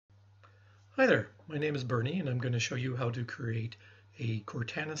Hi there, my name is Bernie and I'm going to show you how to create a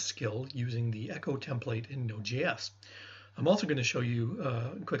Cortana skill using the Echo template in node.js. I'm also going to show you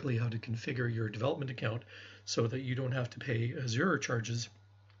quickly how to configure your development account so that you don't have to pay Azure charges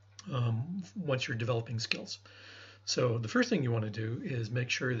once you're developing skills. So the first thing you want to do is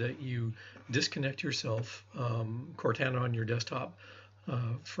make sure that you disconnect yourself, Cortana on your desktop,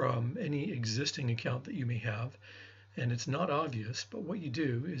 from any existing account that you may have. And it's not obvious, but what you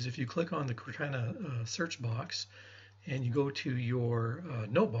do is if you click on the Cortana search box and you go to your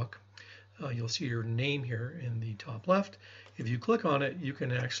notebook, you'll see your name here in the top left. If you click on it, you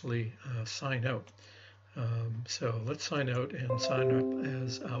can actually sign out. So let's sign out and sign up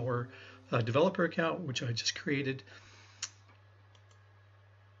as our developer account, which I just created.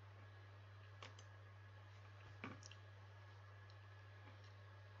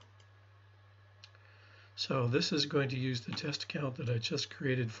 So this is going to use the test account that I just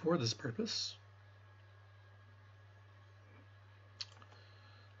created for this purpose.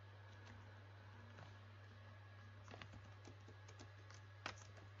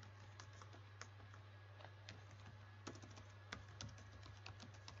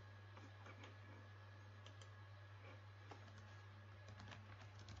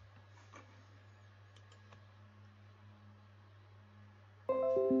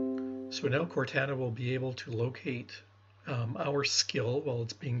 So now Cortana will be able to locate our skill while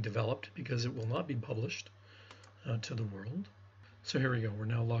it's being developed because it will not be published to the world. So here we go. We're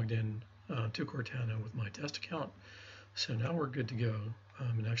now logged in to Cortana with my test account. So now we're good to go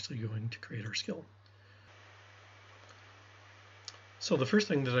and actually going to create our skill. So the first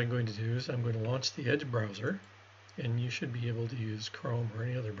thing that I'm going to do is I'm going to launch the Edge browser, and you should be able to use Chrome or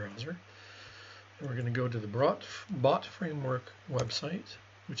any other browser. And we're going to go to the bot framework website,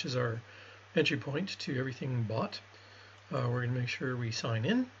 which is our entry point to everything bot. We're going to make sure we sign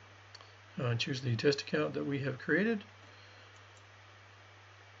in, choose the test account that we have created.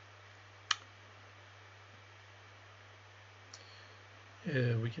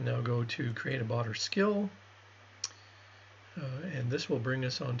 We can now go to create a bot or skill, and this will bring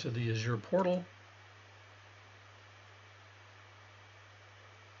us onto the Azure portal.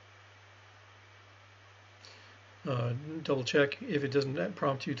 Double check if it doesn't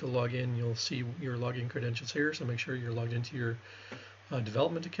prompt you to log in. You'll see your login credentials here, so make sure you're logged into your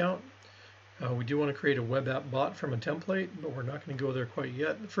development account. We do want to create a web app bot from a template, but we're not going to go there quite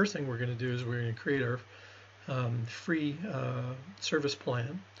yet. The first thing we're going to do is we're going to create our free service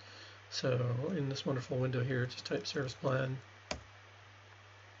plan. So in this wonderful window here, just type service plan.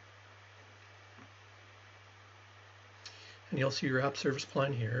 And you'll see your app service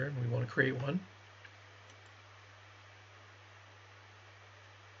plan here, and we want to create one.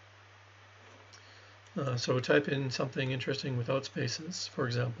 So type in something interesting without spaces. For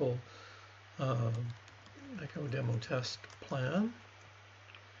example, Echo Demo Test Plan.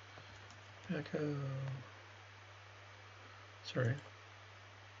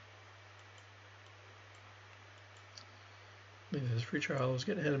 Maybe this free trial. I was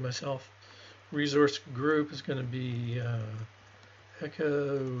getting ahead of myself. Resource group is going to be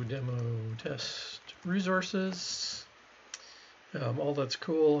Echo Demo Test Resources. All that's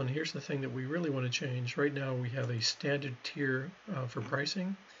cool, and here's the thing that we really want to change. Right now we have a standard tier for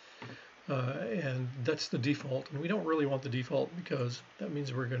pricing, and that's the default, and we don't really want the default because that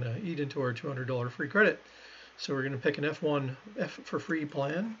means we're going to eat into our $200 free credit. So we're going to pick an F1 F for free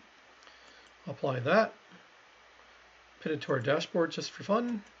plan, apply that, put it to our dashboard just for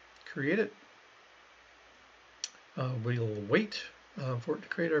fun, create it. We'll wait for it to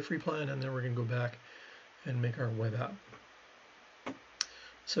create our free plan, and then we're going to go back and make our web app.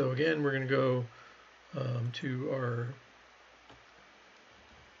 So again, we're going to go to our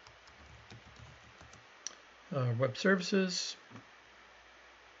web services.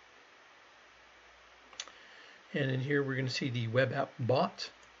 And in here, we're going to see the web app bot,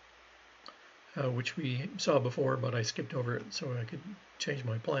 which we saw before, but I skipped over it so I could change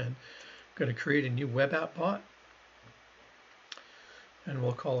my plan. I'm going to create a new web app bot, and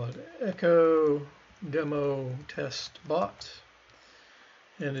we'll call it Echo Demo Test Bot.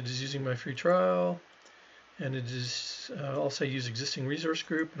 And it is using my free trial, and it is I'll say use existing resource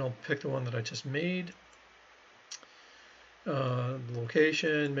group, and I'll pick the one that I just made. The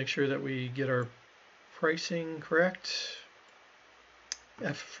location, make sure that we get our pricing correct.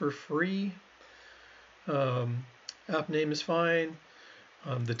 F for free. App name is fine.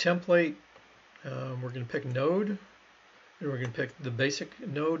 The template, we're going to pick Node, and we're going to pick the basic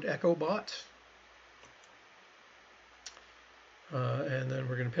Node Echo Bot. And then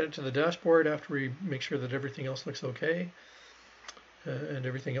we're going to pin it to the dashboard after we make sure that everything else looks okay. and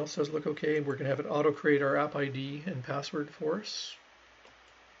everything else does look okay. We're going to have it auto-create our app ID and password for us.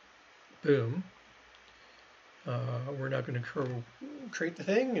 Boom. We're now going to create the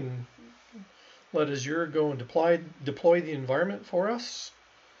thing and let Azure go and deploy the environment for us.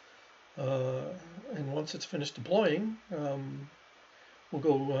 And once it's finished deploying, we'll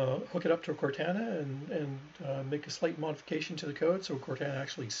go hook it up to Cortana and make a slight modification to the code so Cortana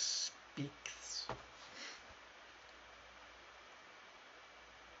actually speaks.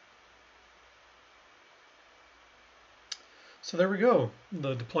 So there we go.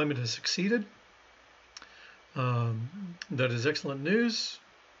 The deployment has succeeded. That is excellent news.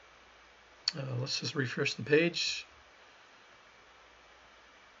 Let's just refresh the page.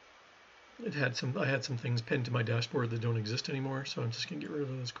 I had some things pinned to my dashboard that don't exist anymore, so I'm just going to get rid of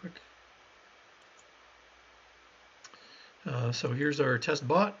those quick. So here's our test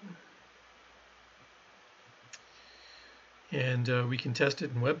bot. And we can test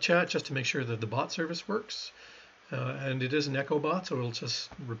it in web chat just to make sure that the bot service works. And it is an Echo bot, so it'll just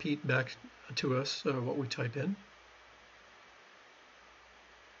repeat back to us what we type in.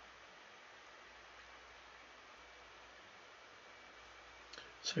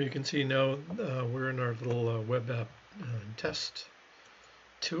 So you can see now we're in our little web app test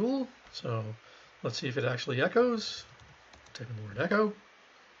tool. So let's see if it actually echoes. Type in the word echo.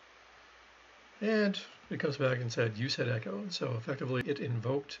 And it comes back and said, you said echo. So effectively it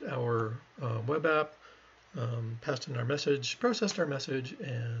invoked our web app, passed in our message, processed our message,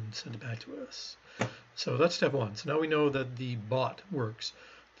 and sent it back to us. So that's step one. So now we know that the bot works.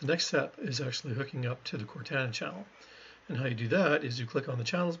 The next step is actually hooking up to the Cortana channel. And how you do that is you click on the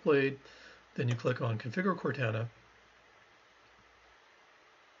channels blade, then you click on configure Cortana.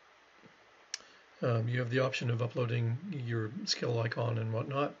 You have the option of uploading your skill icon and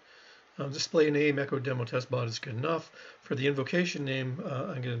whatnot. Display name Echo Demo Test Bot is good enough. For the invocation name,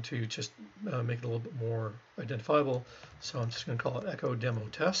 I'm going to just make it a little bit more identifiable. So I'm just going to call it Echo Demo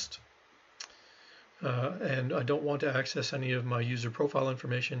Test. And I don't want to access any of my user profile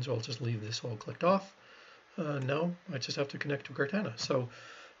information, so I'll just leave this all clicked off. Now I just have to connect to Cortana. So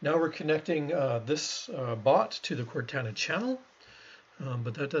now we're connecting this bot to the Cortana channel,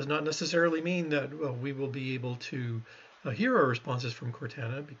 but that does not necessarily mean that we will be able to hear our responses from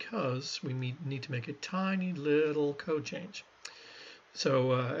Cortana, because we need to make a tiny little code change.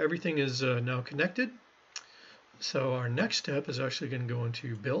 So everything is now connected. So our next step is actually going to go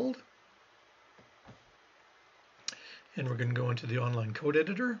into build, and we're going to go into the online code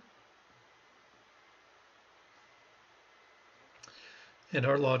editor. And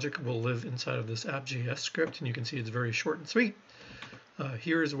our logic will live inside of this app.js script, and you can see it's very short and sweet.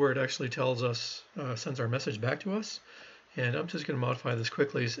 Here's where it actually tells us, sends our message back to us. And I'm just going to modify this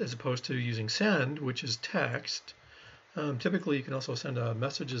quickly as opposed to using send, which is text. Typically, you can also send a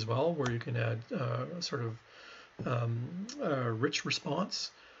message as well, where you can add sort of a rich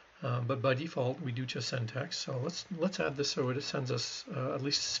response. But by default, we do just send text. So let's add this so it sends us at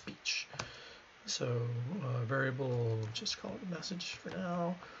least speech. So variable, just call it a message for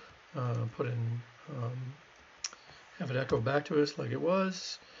now. Put in, have it echo back to us like it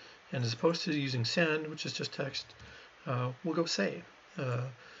was. And as opposed to using send, which is just text, we'll go say.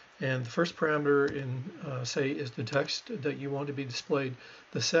 And the first parameter in say is the text that you want to be displayed.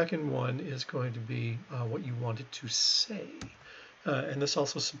 The second one is going to be what you want it to say. And this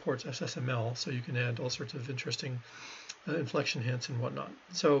also supports SSML, so you can add all sorts of interesting inflection hints and whatnot.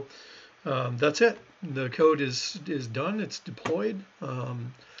 So that's it. The code is done. It's deployed.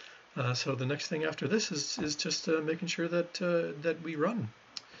 So the next thing after this is just making sure that that we run.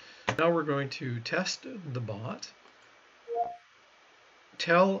 Now we're going to test the bot.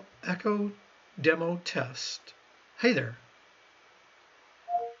 Tell Echo Demo Test, hey there.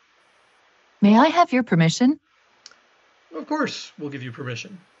 May I have your permission? Of course, we'll give you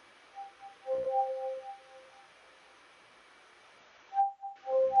permission.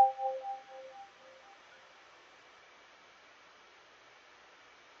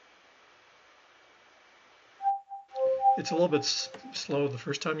 It's a little bit slow the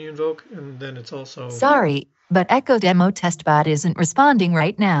first time you invoke, and then it's also... Sorry, but Echo Demo Test Bot isn't responding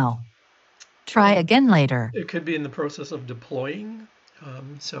right now. Try again later. It could be in the process of deploying.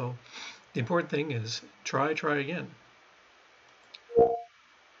 So the important thing is try again.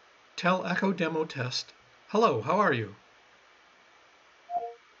 Tell Echo Demo Test, hello, how are you?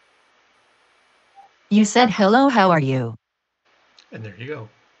 You said hello, how are you? And there you go.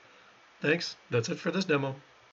 Thanks. That's it for this demo.